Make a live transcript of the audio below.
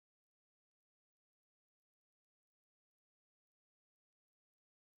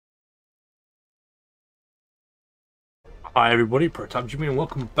Hi everybody, Proton Jimmy and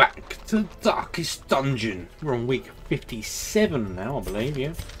welcome back to Darkest Dungeon. We're on week 57 now, I believe,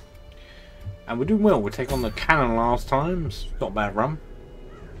 yeah. And we're doing well. We take on the cannon last time. It's not a bad run.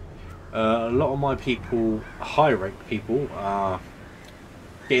 A lot of my people, high rank people, are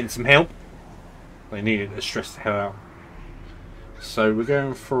getting some help. They needed to stress the hell out. So we're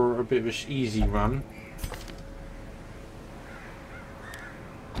going for a bit of an easy run.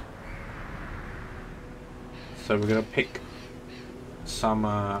 So we're going to pick some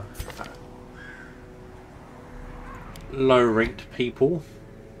low-ranked people.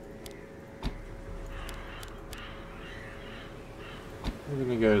 We're going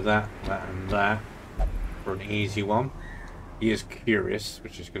to go that, and that for an easy one. He is curious,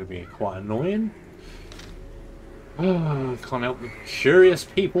 which is going to be quite annoying. Oh, I can't help the curious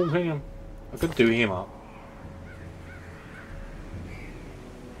people thing. I could do him up.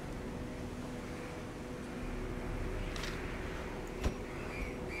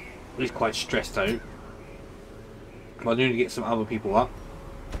 He's quite stressed out. I need to get some other people up.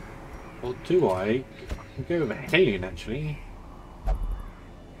 Or do I? I can go with a Hellion actually.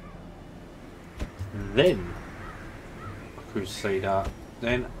 Then a Crusader.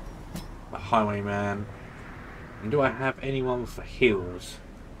 Then a Highwayman. And do I have anyone for heals?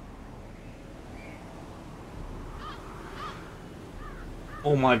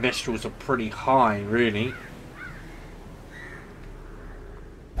 All my Vestrals are pretty high, really.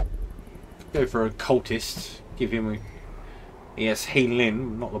 Go for a cultist. Give him a... Yes,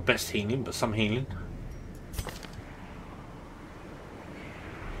 healing. Not the best healing, but some healing.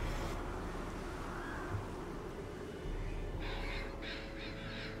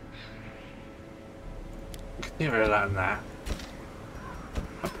 Get rid of that and that.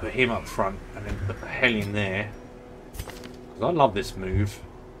 I put him up front and then put the Hellion there. Because I love this move.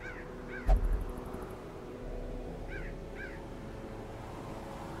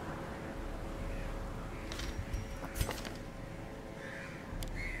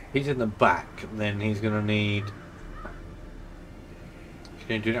 He's in the back, then he's going to need... He's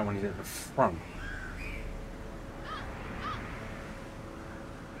going to do that when he's at the front.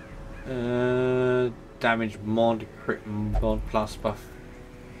 Damage mod, crit mod plus buff.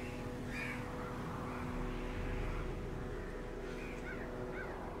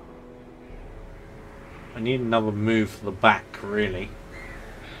 I need another move for the back, really.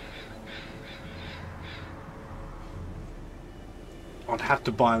 I'd have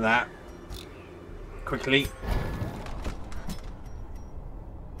to buy that quickly.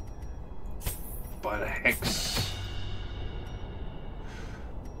 Buy the Hex.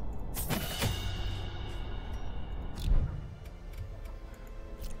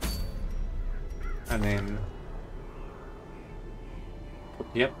 And then,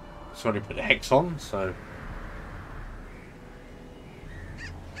 yep, sorry, put the Hex on, so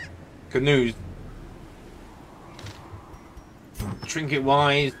good news. Trinket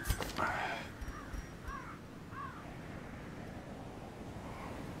wise,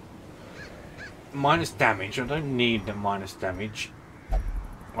 minus damage. I don't need the minus damage.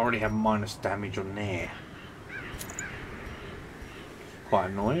 I already have minus damage on there. Quite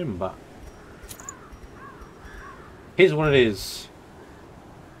annoying, but here's what it is.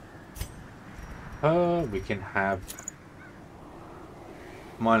 We can have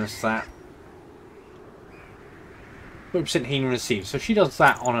minus that. 40% healing received. So she does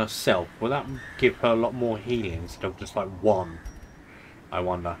that on herself. Will that give her a lot more healing instead of just like one? I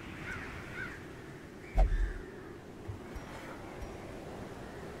wonder. I'm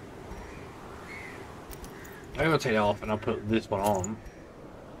going to take it off and I'll put this one on.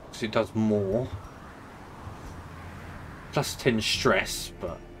 Because it does more. Plus 10 stress,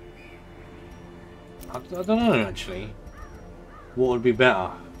 but... I don't know actually. What would be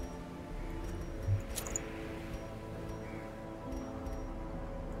better?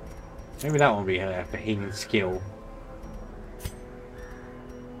 Maybe that one will be her for healing skill.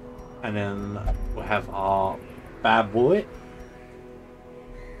 And then we'll have our bad boy.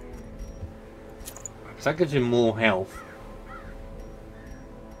 So that gives him more health.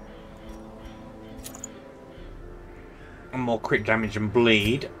 And more crit damage and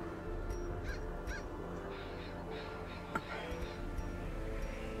bleed.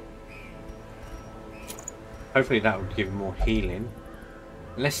 Hopefully that would give him more healing.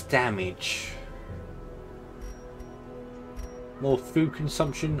 Less damage. More food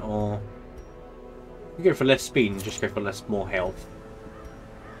consumption, or you go for less speed and just go for more health.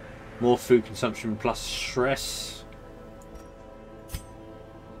 More food consumption plus stress.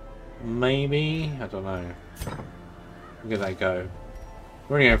 Maybe? I don't know. Look at that go.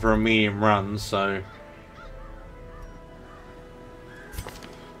 We're only going for a medium run, so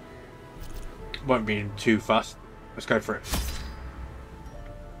Won't be too fussed. Let's go for it.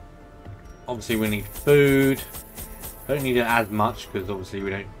 Obviously we need food. Don't need it as much because obviously we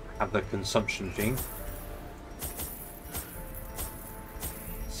don't have the consumption thing.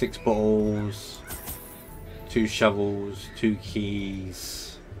 6 bottles, 2 shovels, 2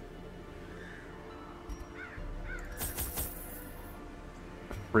 keys.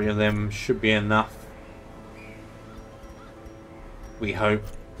 Three of them should be enough. We hope.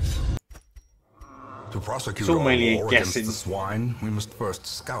 To prosecute It's all our mainly war guessing. against the swine, we must first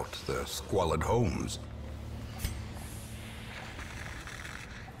scout their squalid homes.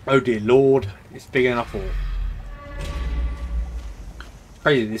 Oh dear lord, it's big enough for.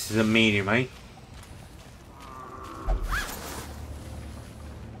 Crazy this is a medium, eh?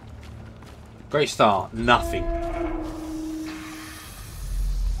 Great start, nothing.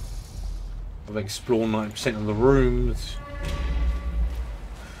 I've explored 90% of the rooms.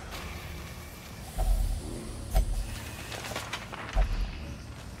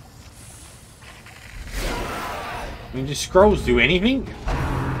 I mean, do scrolls do anything?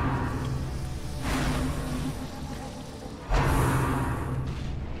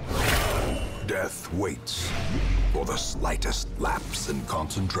 Death waits for the slightest lapse in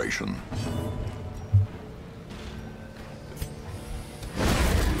concentration.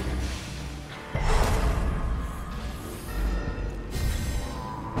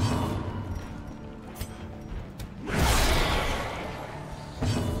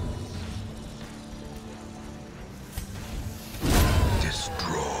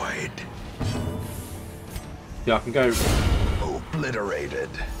 Destroyed. Yeah, I can go Obliterated.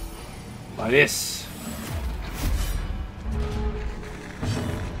 like this.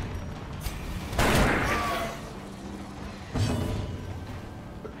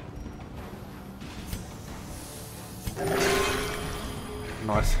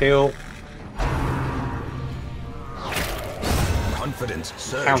 Nice hill. Confidence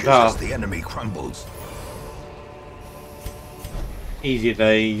surges Counter. as the enemy crumbles. Easy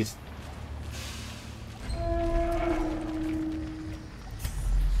days.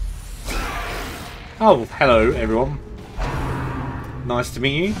 Oh, hello everyone. Nice to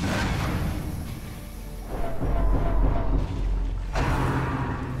meet you.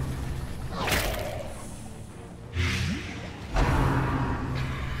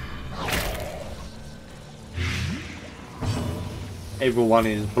 Everyone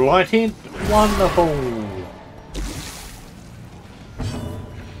is blighted. Wonderful.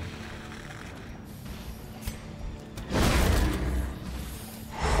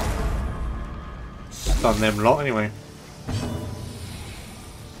 Stun them lot anyway.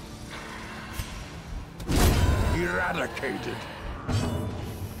 Eradicated.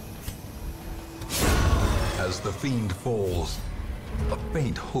 As the fiend falls, a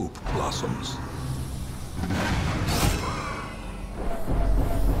faint hope blossoms.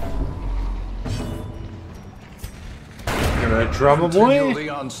 You're a drummer Continue boy. the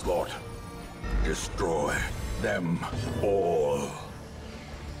onslaught. Destroy them all.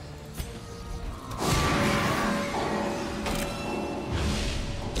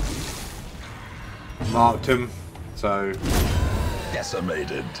 Marked him. So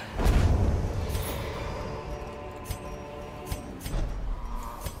Decimated.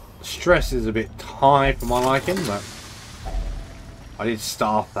 stress is a bit high for my liking, but I did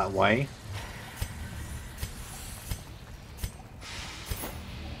start off that way.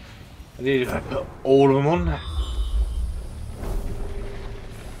 I did put all of them on.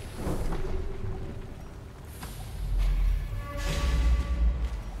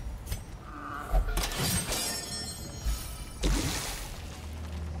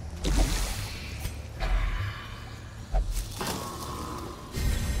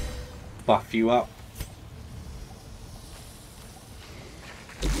 Buff you up.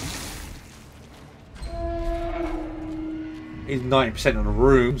 He's 90% on the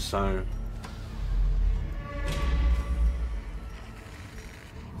room, so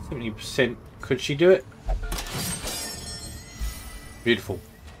 70%. Could she do it? Beautiful.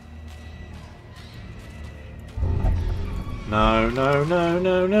 No, no, no,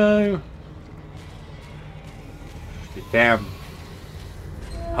 no, no. Damn.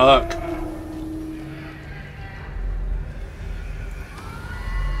 Huck.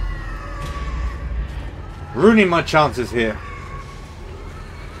 Ruining my chances here.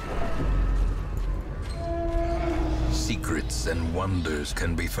 Secrets and wonders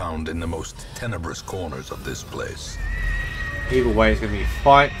can be found in the most tenebrous corners of this place. Either way, it's going to be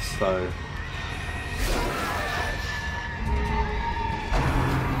fights, so.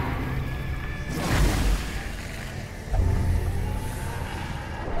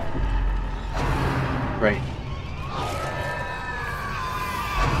 Great.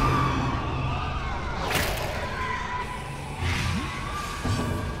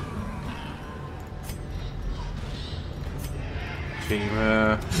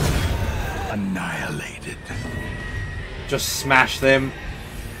 Annihilated. Just smash them.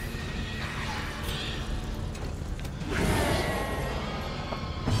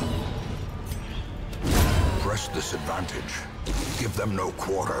 Press this advantage. Give them no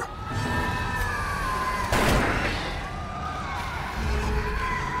quarter.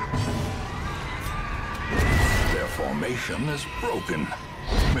 Their formation is broken.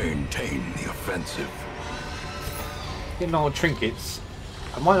 Maintain the offensive. Getting all trinkets.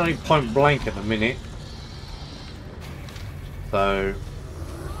 I might only point blank at the minute. So,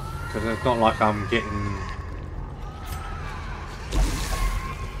 because it's not like I'm getting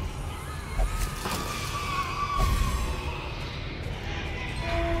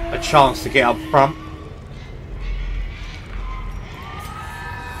a chance to get up front.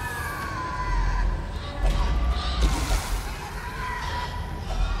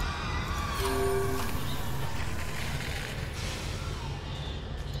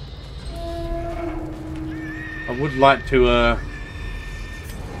 I would like to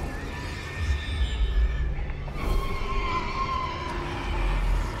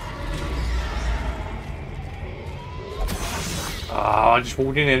I just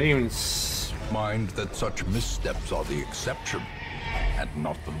walked in and even Mind that such missteps are the exception and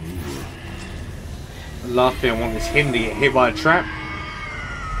not the rule. the last thing I want is him to get hit by a trap.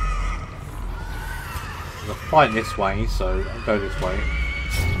 I'll fight this way, so I'll go this way.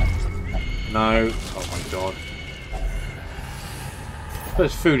 No. Oh my god.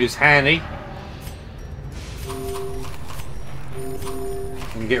 First food is handy.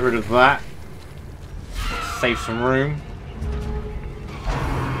 And get rid of that. Save some room.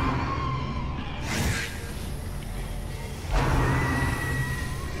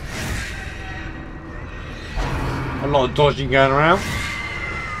 A lot of dodging going around.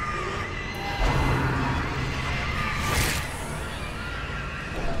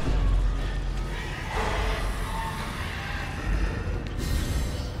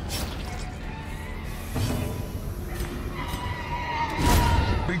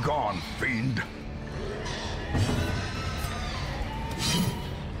 Fiend.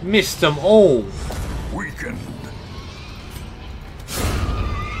 Missed them all. Weakened.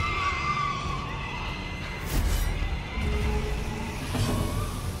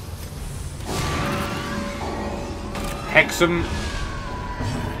 Hexam.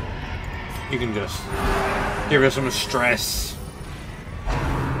 You can just give her some stress.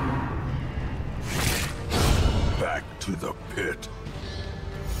 Back to the pit.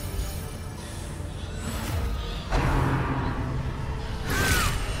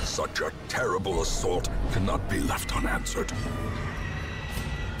 Such a terrible assault cannot be left unanswered.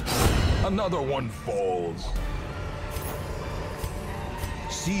 Another one falls.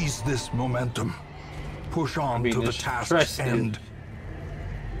 Seize this momentum. Push on to the task's end.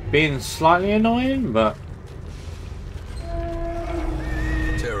 Being slightly annoying, but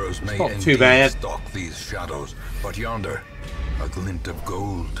Terrors may not too bad. Stalk these shadows, but yonder, a glint of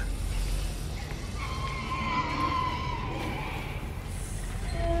gold.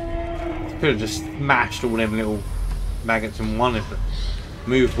 Could have just smashed all them little maggots in one if the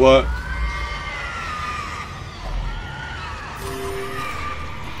move worked.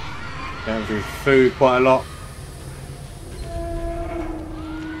 Going through food quite a lot.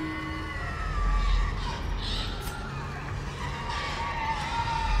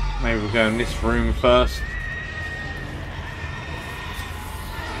 Maybe we'll go in this room first.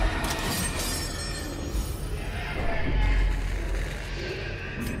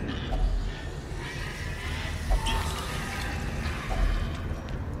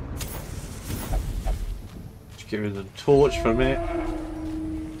 Get rid of the torch for a minute.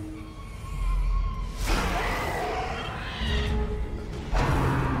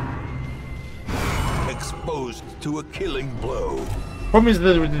 Exposed to a killing blow. Problem is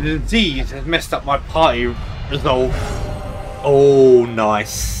the disease has messed up my party resolve. Oh,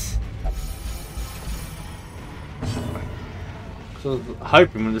 nice. So I was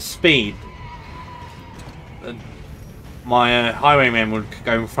hoping with the speed that my highwayman would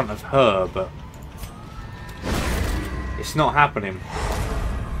go in front of her, but it's not happening.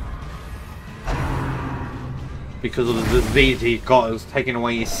 Because of the disease he got, is taking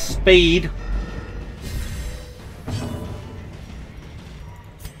away his speed.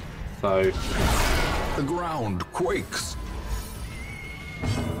 So the ground quakes.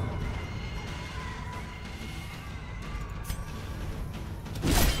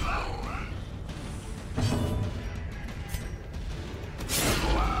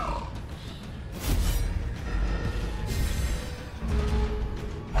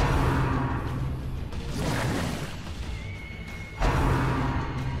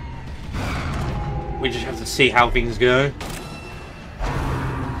 to see how things go.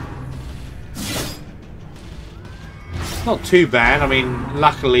 Not too bad. I mean,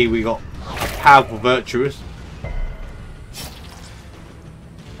 luckily we got a powerful Virtuous.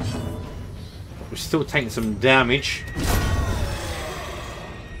 We're still taking some damage.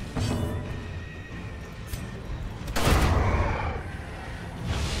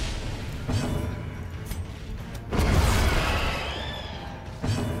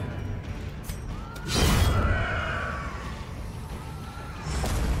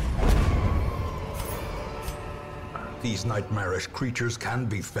 These nightmarish creatures can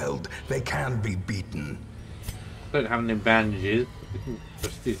be felled. They can be beaten. Don't have any bandages.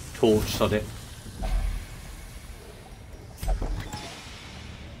 Just this torch sod it.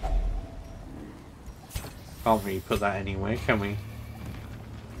 Can't really put that anywhere, can we?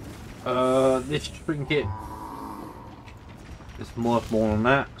 This trinket is worth more than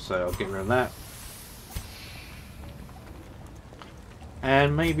that, so I'll get rid of that.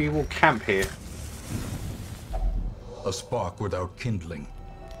 And maybe we'll camp here. A spark without kindling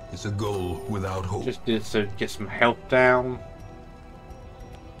is a goal without hope. Just to get some health down.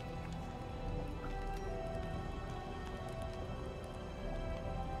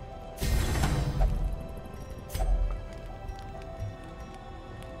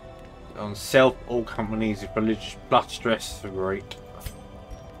 On self, all companies with religious blood stress are great.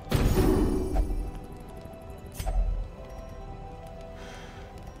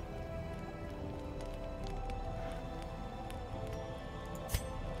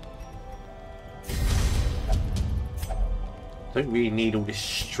 Don't really need all this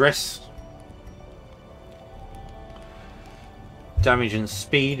stress. Damage and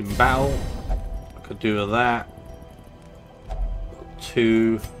speed in battle. I could do with that.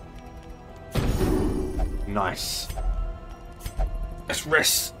 2. Nice. Let's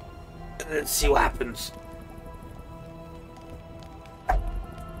rest and then see what happens.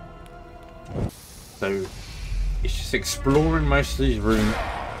 So it's just exploring most of these rooms.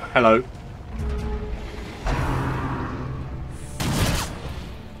 Hello.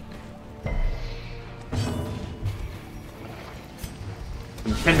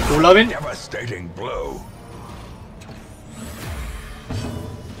 Some tentacle loving. Devastating blow.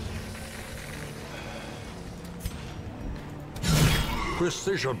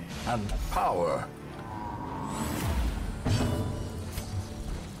 Precision and power.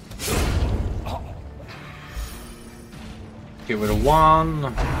 Get rid of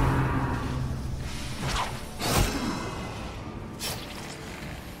 1.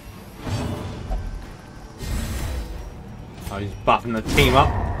 Oh, he's buffing the team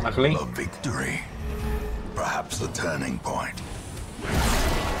up, luckily. A victory. Perhaps the turning point.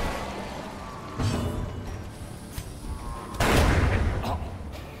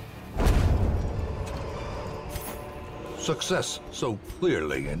 Success so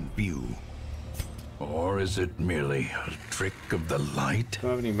clearly in view. Or is it merely a trick of the light? Do I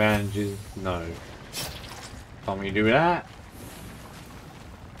have any bandages? No. Can't really do that.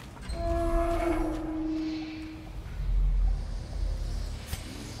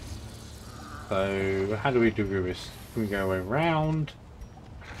 So, how do we do this? Can we go around?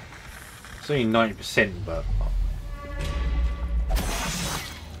 It's only 90%, but...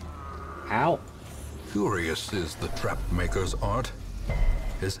 Ow. Curious is the trap maker's art.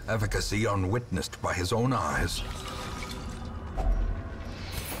 His efficacy unwitnessed by his own eyes.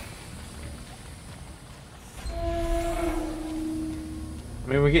 I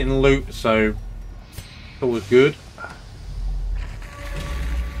mean, we're getting loot, so... It's always good.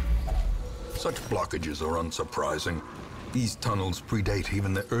 Such blockages are unsurprising. These tunnels predate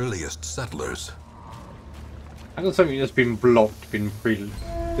even the earliest settlers. I got something that's been blocked, been free.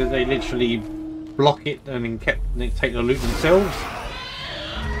 Did they literally block it and then take the loot themselves?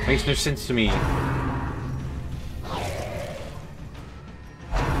 Makes no sense to me.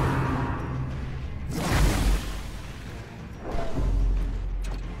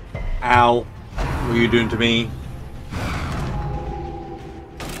 Ow. What are you doing to me?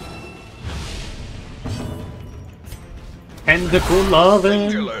 Tentacle loving.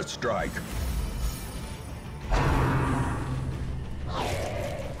 Singular strike.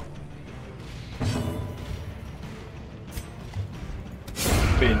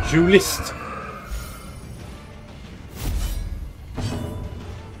 Bit of duelist.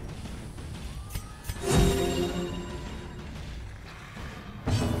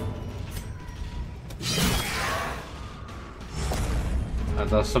 That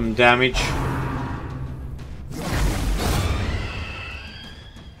does some damage.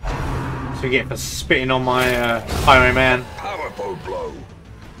 To get for spitting on my Pyro Man. Powerful blow.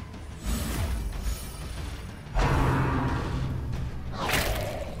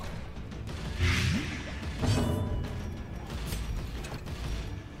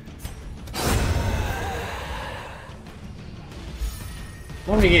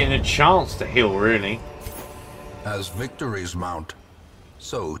 Only getting a chance to heal, really. As victories mount,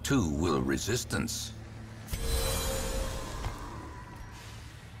 so too will resistance.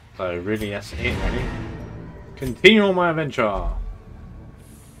 So really, that's it, really. Continue on my adventure.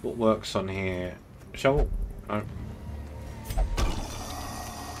 What works on here? Shovel? No.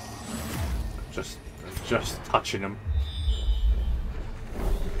 Just touching them.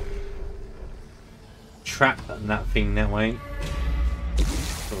 Trap that thing that way.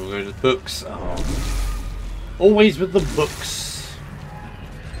 So we'll go to the books. Oh. Always with the books.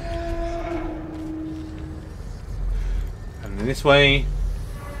 And then this way.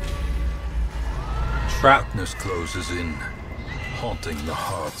 Trap. Darkness closes in, haunting the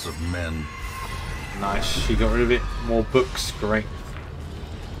hearts of men. Nice, she got rid of it. More books, great.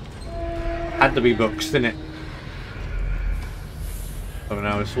 Had to be books, didn't it? So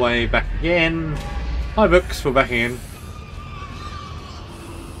now this way, back again. Hi books, we're back again.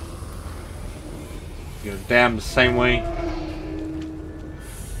 Go down the same way.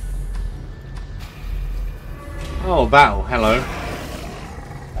 Oh, battle, hello.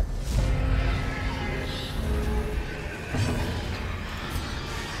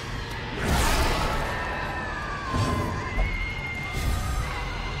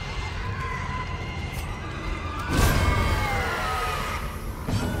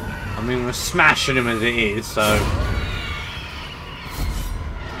 I mean, we're smashing him as it is, so...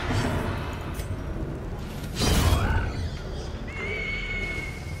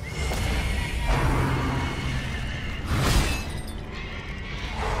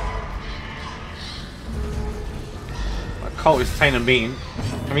 A cult is taking a beating.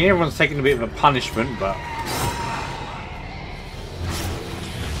 I mean, everyone's taking a bit of a punishment, but...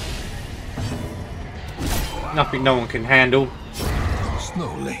 Nothing no one can handle.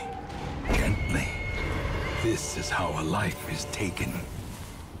 Slowly. Gently. This is how a life is taken.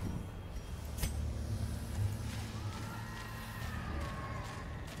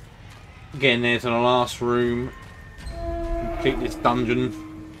 Getting there to the last room. Complete this dungeon.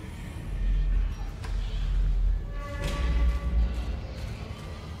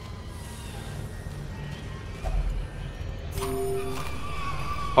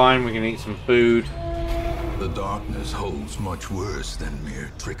 Fine, we can eat some food. The darkness holds much worse than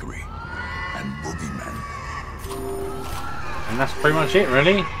mere trickery and boogeymen. And that's pretty much it,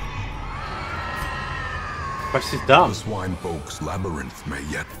 really. Quest is done. The swine folk's labyrinth may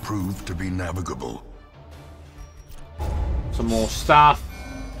yet prove to be navigable. Some more stuff.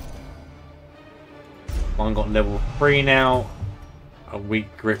 One got level 3 now. A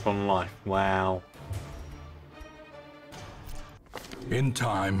weak grip on life. Wow. In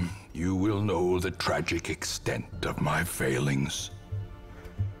time, you will know the tragic extent of my failings.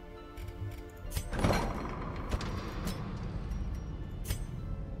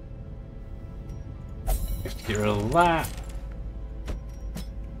 Just to get rid of that.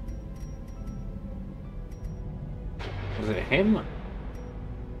 Was it him?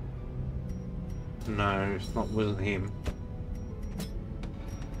 No, it's not. Wasn't him.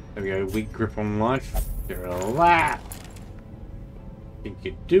 There we go. Weak grip on life. Get rid of that. Think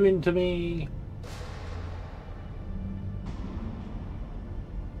you're doing to me?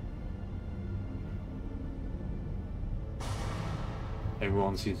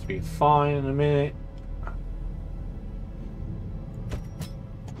 Everyone seems to be fine in a minute.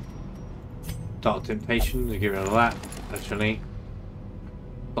 Dark Temptation, to get rid of that, actually.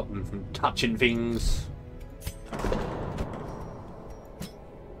 Stop them from touching things.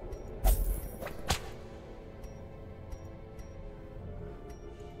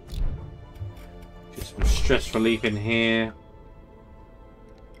 Just some stress relief in here.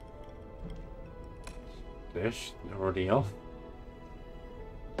 Dish, they're already off.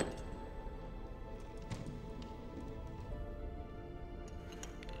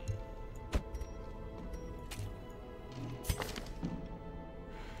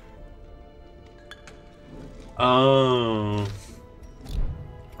 Oh,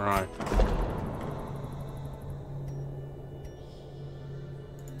 right.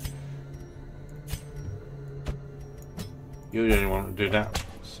 You didn't want to do that,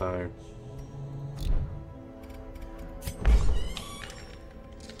 so.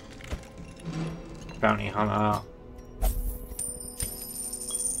 Bounty hunter.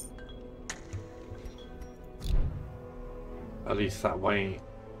 At least that way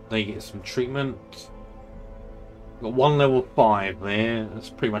they get some treatment. Got one level 5 there.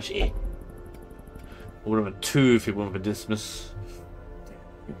 That's pretty much it. I would have a 2 if it weren't for Dismas.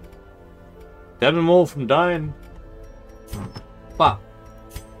 Damn them all from dying. But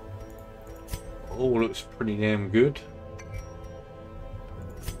all looks pretty damn good.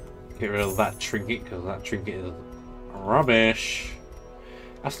 Get rid of that trinket because that trinket is rubbish.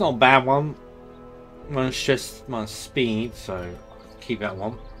 That's not a bad one. Mine's just my speed, so I'll keep that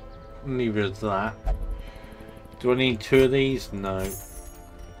one. Leave it as that. Do I need 2 of these? No.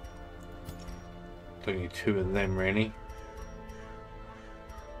 Don't need 2 of them really.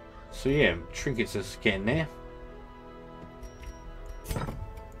 So yeah, trinkets is getting there.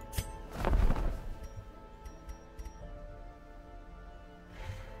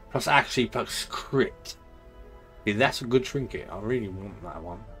 Plus actually plus crit. Yeah, that's a good trinket. I really want that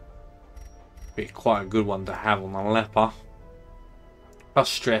one. Be quite a good one to have on a leper. Plus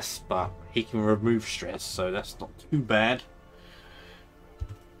stress, but he can remove stress, so that's not too bad.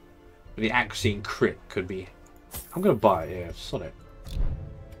 But the accuracy and crit could be. I'm gonna buy it, yeah, sod it.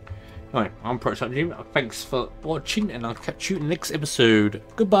 Anyway, I'm Prototype Jim. Thanks for watching, and I'll catch you in the next episode.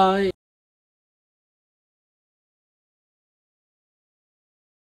 Goodbye.